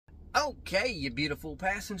Okay, you beautiful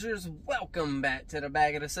passengers, welcome back to the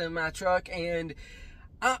back of the semi-truck, and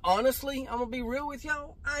honestly, I'm gonna be real with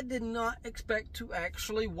y'all, I did not expect to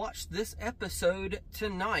actually watch this episode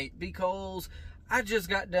tonight, because I just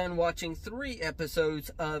got done watching 3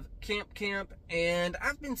 episodes of Camp, and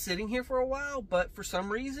I've been sitting here for a while, but for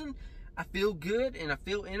some reason, I feel good and I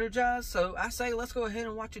feel energized, so I say let's go ahead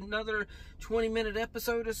and watch another 20-minute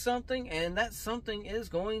episode or something, and that something is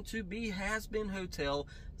going to be Hazbin Hotel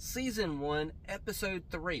Season 1, Episode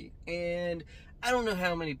 3. And I don't know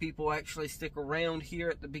how many people actually stick around here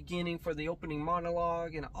at the beginning for the opening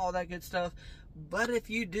monologue and all that good stuff, but if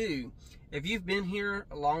you do, if you've been here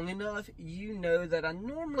long enough, you know that I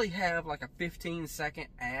normally have like a 15-second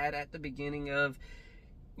ad at the beginning of,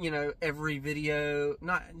 you know, every video.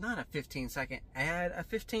 Not a 15-second ad, a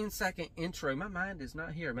 15-second intro. My mind is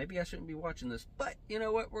not here. Maybe I shouldn't be watching this, but you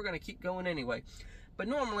know what? We're going to keep going anyway. But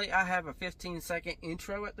normally I have a 15-second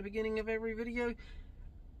intro at the beginning of every video.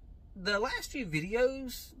 The last few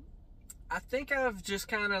videos, I think I've just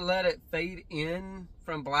kind of let it fade in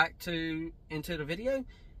from black to into the video.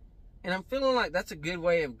 And I'm feeling like that's a good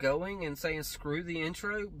way of going and saying screw the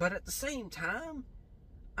intro. But at the same time,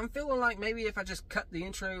 I'm feeling like maybe if I just cut the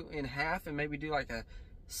intro in half and maybe do like a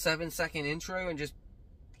 7-second intro and just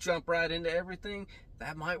jump right into everything,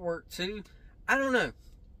 that might work too. I don't know.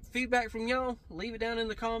 Feedback from y'all, leave it down in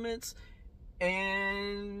the comments.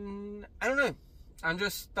 And I don't know. I'm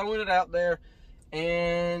just throwing it out there.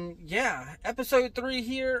 And yeah, episode 3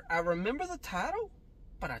 here. I remember the title,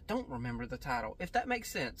 but I don't remember the title, if that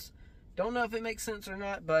makes sense. Don't know if it makes sense or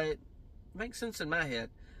not, but it makes sense in my head.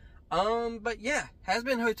 But yeah,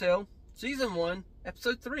 Hazbin Hotel, Season 1,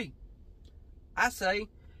 Episode 3. I say,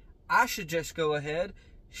 I should just go ahead,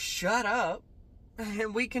 shut up,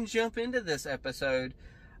 and we can jump into this episode.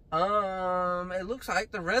 It looks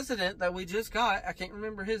like the resident that we just got, I can't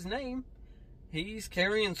remember his name, he's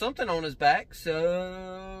carrying something on his back,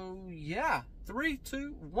 so yeah. 3,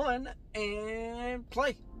 2, 1, and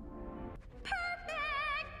play.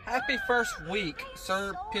 Perfect! Happy first week,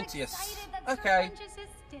 Sir Pentious. Okay.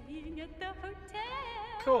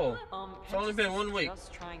 Cool. It's only been 1 week.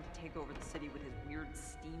 Just trying to take over the city with his weird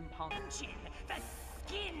steampunk. The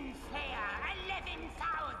skin slayer, 11,000.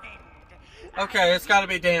 Okay, it's got to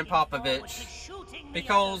be Dan Popovich,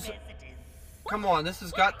 because come on, this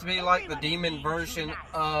has got to be like the demon version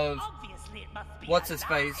of what's his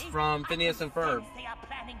face from Phineas and Ferb.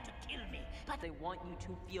 They want you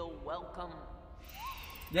to feel welcome.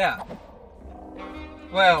 Yeah.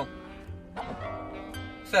 Well,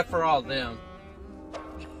 except for all of them.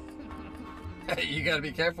 You gotta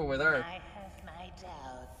be careful with her. I have my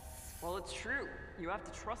doubts. Well, it's true. You have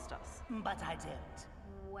to trust us. But I don't.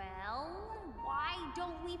 Well, why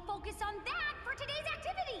don't we focus on that for today's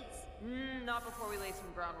activities? Not before we lay some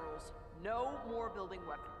ground rules. No more building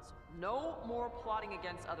weapons. No more plotting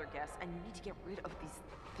against other guests. And you need to get rid of these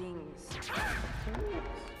things.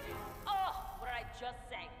 Oh, what did I just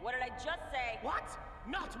say? What did I just say? What?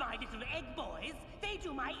 Not my little egg boys. They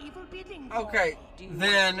do my evil bidding. Okay,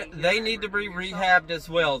 then they need to be rehabbed as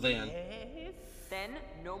well then. Yes. Then,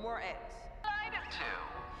 no more eggs.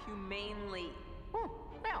 Humanely.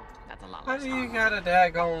 Well, that's a lot How less do you harmful. gotta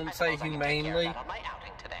daggone I say suppose I can take care of humanely? that on my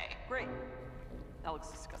outing today. Great. That looks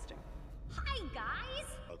disgusting. Hi, guys.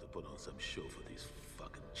 I'll have to put on some show for these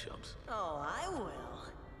fucking chumps. Oh, I will.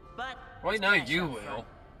 But Wait, no, it's you cash up will. front,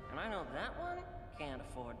 and I know that one can't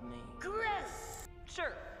afford me. Gross.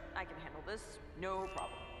 Sure, I can handle this. No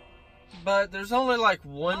problem. But there's only like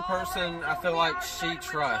one person I feel like she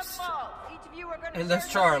trusts, and that's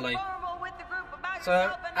Charlie.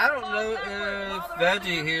 So I don't know if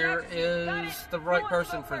Veggie here is the right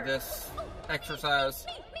person for this exercise.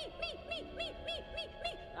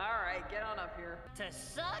 Alright, get on up here. To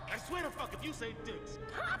suck I swear to fuck if you say dicks.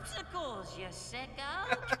 popsicles, you sicko.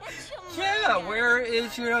 Get your Yeah, mind where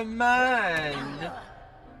is your mind?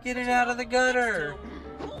 Get it out of the gutter.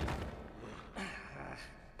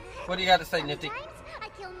 What do you got to say, Nifty? Sometimes I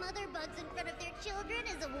kill mother bugs in front of their children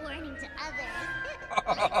as a warning to others.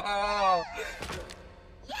 Oh,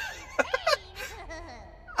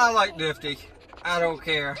 I like Nifty. I don't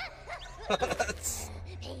care. Let's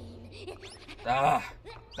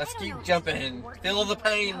keep jumping. Feel the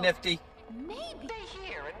pain, Nifty. Maybe. Stay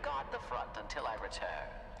here and guard the front until I return.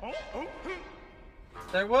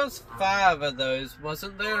 There was 5 of those,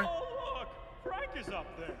 wasn't there? Oh, look! Frank is up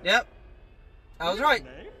there. Yep. I was right.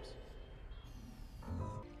 Names?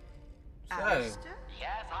 So,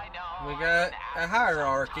 Yes, I know. we got I'm a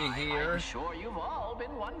hierarchy I'm here sure you've all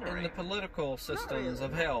been wondering. in the political systems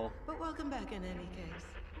of hell. But welcome back in any case.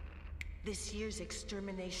 This year's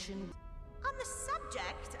extermination. On the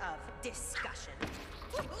subject of discussion.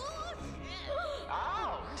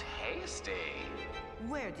 Oh, tasty.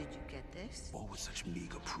 Where did you get this? Or with such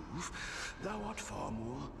meager proof, thou art far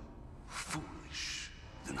more foolish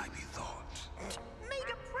than I bethought.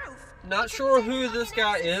 Mega proof. Not sure who this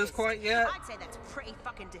guy is quite yet, I'd say that's pretty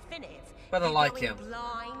fucking definitive. but I You like going him.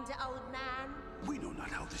 blind, old man? We know not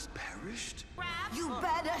how this perished. You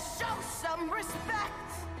better show some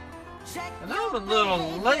respect. Check And I'm a little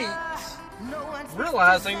late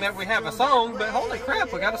realizing that we have a song, but holy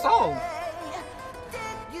crap, we got a song.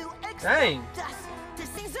 Dang.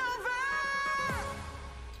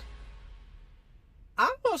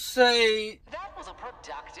 I will say That was a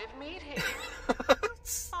productive meeting.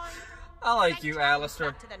 I like you,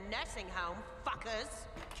 Alistair. To the nursing home, fuckers.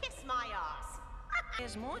 Kiss my ass.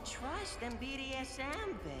 There's more trust than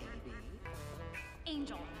BDSM, baby.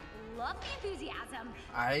 Angel, love the enthusiasm.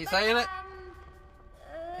 I ain't saying it.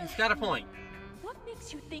 He's got a point. What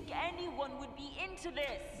makes you think anyone would be into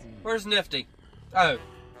this? Where's Nifty? Oh,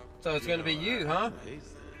 so it's gonna be you, huh?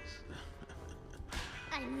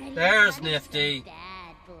 I'm ready There's to Nifty.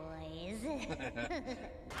 bad boys. This is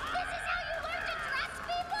how you learn to trust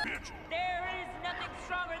people? There is nothing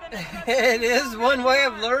stronger than a trust It is one way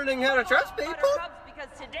of learning how to trust people. because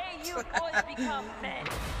today you boys become men.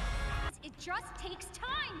 It just takes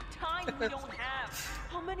time. Time we don't have.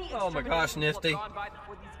 How many Oh my gosh, exterminators will Nifty. have gone by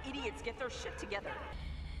before these idiots get their shit together?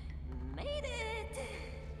 Made it.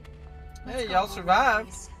 Hey, y'all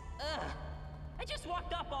survived. Ugh. I just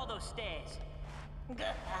walked up all those stairs.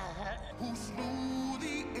 Who slew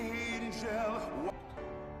the angel?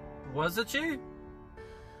 Was it you?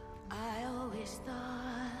 I always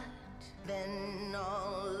thought then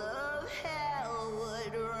all of hell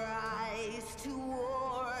would rise to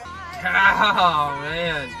war. Oh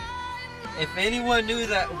man. If anyone knew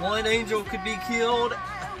that one angel could be killed,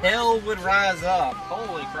 hell would rise up.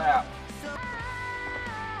 Holy crap.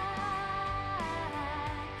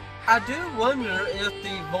 I do wonder if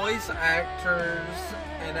the voice actors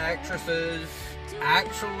and actresses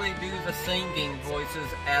actually do the singing voices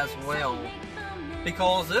as well.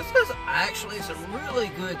 Because this is actually some really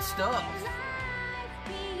good stuff.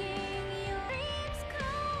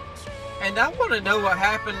 And I want to know what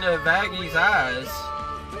happened to Vaggie's eyes.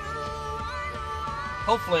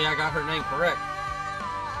 Hopefully I got her name correct.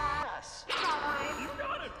 Yes. You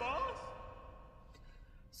got it, boss.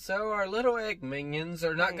 So our little egg minions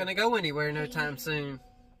are not going to go anywhere no time soon.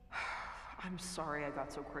 I'm sorry I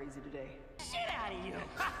got so crazy today. Shit out of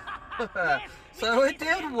you. So it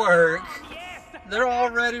did work. They're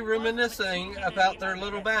already reminiscing about their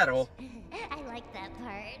little battle. I like that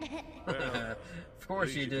part. Of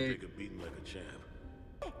course you do. Take a beating like a champ.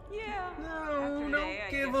 Yeah. No, After don't today,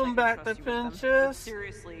 I give guess them I can back trust the you with them. But pinches.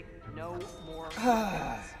 seriously, no more.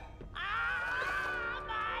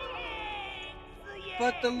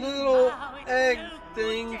 But the little egg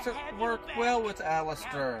things work well with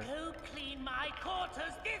Alistair. Go clean my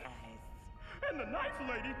quarters this. And the knife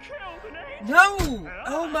lady killed an angel. No!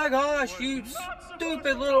 Oh my gosh, you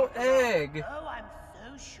stupid little egg. Oh, I'm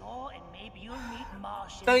so sure, and maybe you'll meet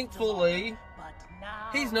Martians Thankfully, tomorrow, but now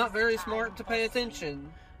he's not very it's smart time to pay for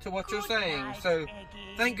attention to what you're Good saying, night, so Eggy.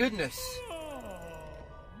 thank goodness.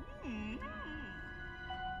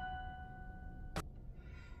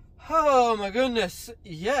 Oh my goodness,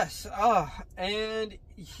 yes, and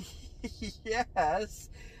yes,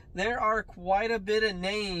 there are quite a bit of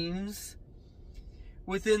names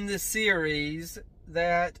within this series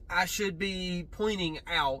that I should be pointing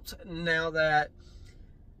out now that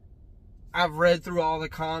I've read through all the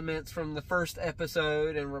comments from the first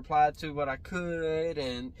episode and replied to what I could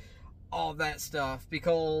and all that stuff,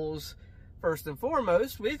 because first and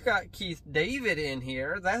foremost, we've got Keith David in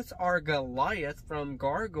here. That's our Goliath from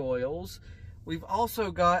Gargoyles. We've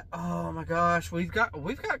also got, oh my gosh, we've got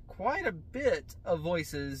quite a bit of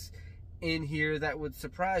voices in here that would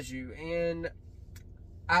surprise you. And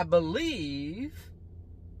I believe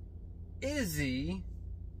Izzy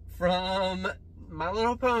from My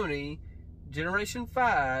Little Pony Generation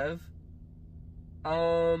 5,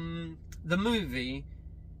 the movie,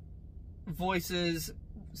 voices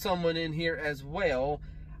someone in here as well.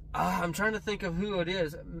 I'm trying to think of who it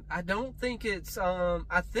is. I don't think it's, oh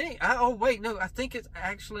wait, no, I think it's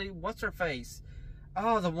actually, what's her face?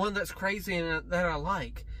 Oh, the one that's crazy and that I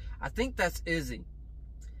like. I think that's Izzy.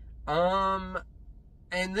 And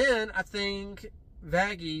then I think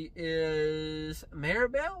Vaggie is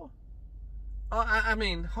Maribel? Oh, I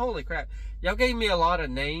mean, holy crap. Y'all gave me a lot of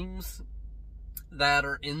names that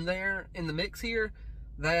are in there, in the mix here,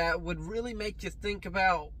 that would really make you think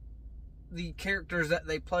about the characters that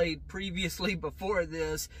they played previously before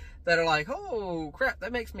this that are like, oh crap,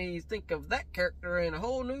 that makes me think of that character in a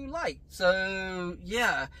whole new light. So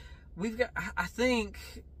yeah, we've got, I think,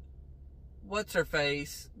 what's her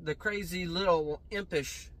face, the crazy little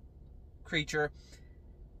impish creature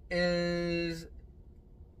is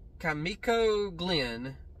Kamiko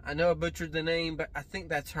Glenn. I know I butchered the name, but I think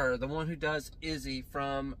that's her, the one who does Izzy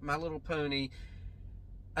from My Little Pony,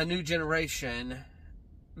 A New Generation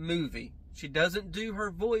movie. She doesn't do her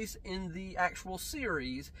voice in the actual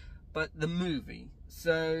series, but the movie.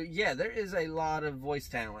 So yeah, there is a lot of voice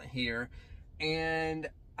talent here, and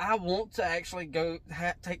I want to actually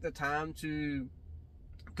take the time to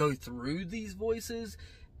go through these voices,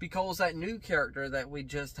 because that new character that we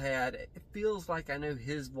just had, it feels like I know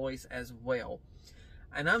his voice as well.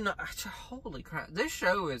 And I'm not, holy crap, this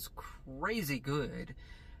show is crazy good.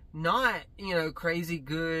 Not, you know, crazy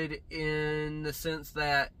good in the sense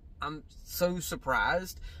that I'm so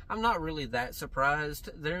surprised. I'm not really that surprised.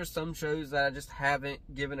 There's some shows that I just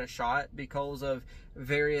haven't given a shot because of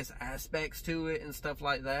various aspects to it and stuff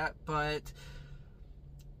like that. But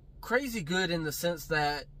crazy good in the sense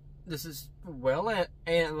that this is well, and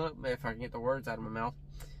if I can get the words out of my mouth,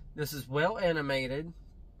 this is well animated.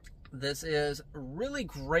 This is really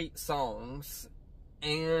great songs,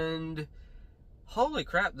 and holy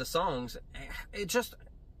crap, the songs,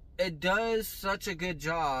 it does such a good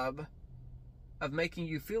job of making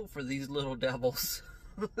you feel for these little devils.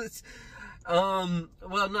 Well,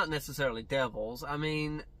 not necessarily devils. I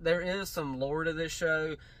mean, there is some lore to this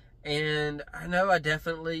show, and I know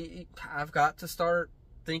I've got to start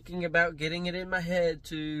thinking about getting it in my head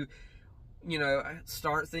to, you know,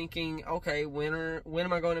 start thinking, okay, when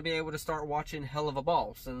am I going to be able to start watching Hell of a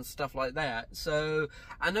Boss and stuff like that. So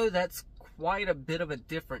I know that's quite a bit of a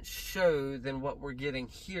different show than what we're getting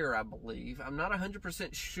here, I believe. I'm not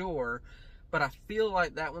 100% sure, but I feel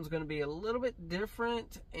like that one's going to be a little bit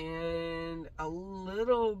different and a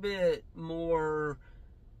little bit more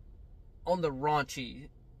on the raunchy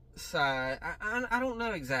side. I don't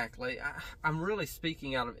know exactly. I'm really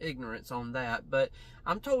speaking out of ignorance on that, but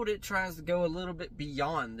I'm told it tries to go a little bit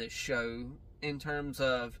beyond this show in terms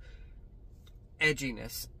of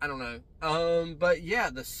edginess. I don't know. But yeah,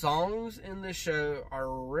 the songs in this show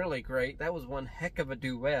are really great. That was one heck of a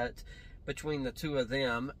duet between the two of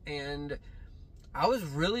them, and I was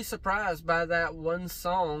really surprised by that one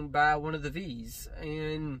song by one of the V's,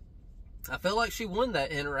 and I feel like she won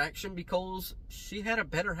that interaction because she had a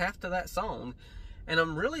better half to that song. And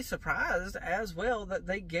I'm really surprised as well that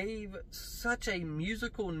they gave such a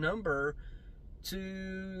musical number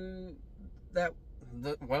to that,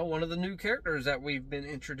 one of the new characters that we've been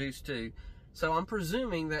introduced to. So I'm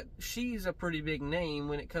presuming that she's a pretty big name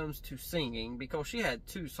when it comes to singing, because she had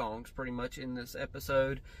 2 songs pretty much in this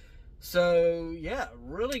episode. So yeah,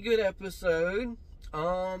 really good episode.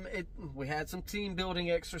 We had some team building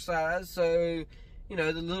exercise, so, you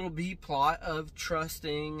know, the little B plot of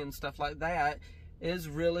trusting and stuff like that is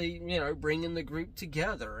really, you know, bringing the group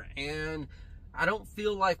together. And I don't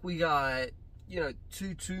feel like we got, you know,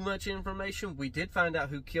 too much information. We did find out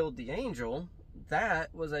who killed the angel.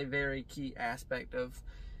 That was a very key aspect of,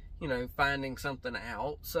 you know, finding something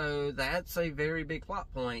out. So that's a very big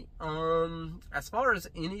plot point. As far as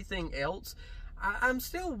anything else, I'm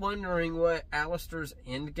still wondering what Alistair's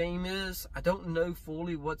endgame is. I don't know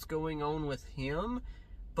fully what's going on with him,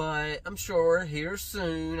 but I'm sure here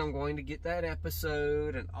soon I'm going to get that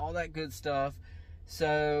episode and all that good stuff.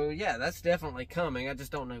 So yeah, that's definitely coming. I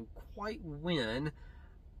just don't know quite when.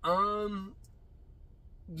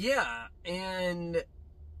 Yeah, and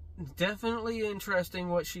definitely interesting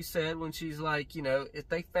what she said when she's like, you know, if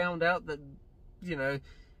they found out that, you know,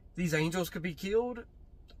 these angels could be killed,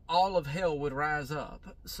 all of hell would rise up.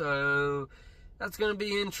 So that's going to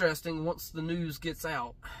be interesting once the news gets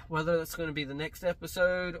out. Whether that's going to be the next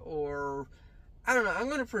episode or, I don't know. I'm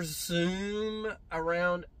going to presume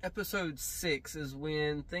around episode 6 is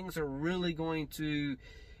when things are really going to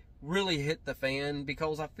really hit the fan,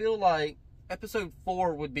 because I feel like episode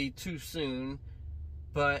 4 would be too soon,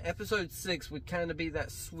 but episode 6 would kind of be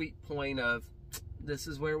that sweet point of, this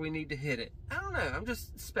is where we need to hit it. I don't know. I'm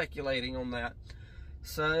just speculating on that.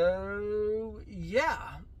 So,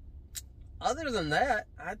 yeah. Other than that,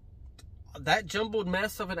 that jumbled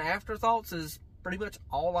mess of an afterthoughts is pretty much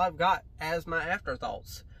all I've got as my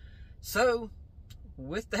afterthoughts. So,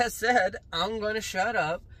 with that said, I'm going to shut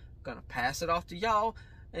up. I'm going to pass it off to y'all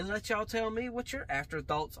and let y'all tell me what your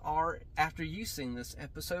afterthoughts are after you've seen this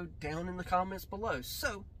episode down in the comments below.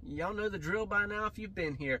 So, y'all know the drill by now if you've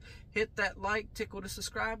been here. Hit that like, tickle to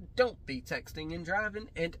subscribe, don't be texting and driving,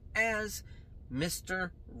 and as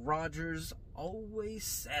Mr. Rogers always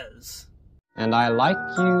says. And I like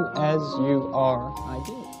you as you are, I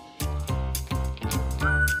do.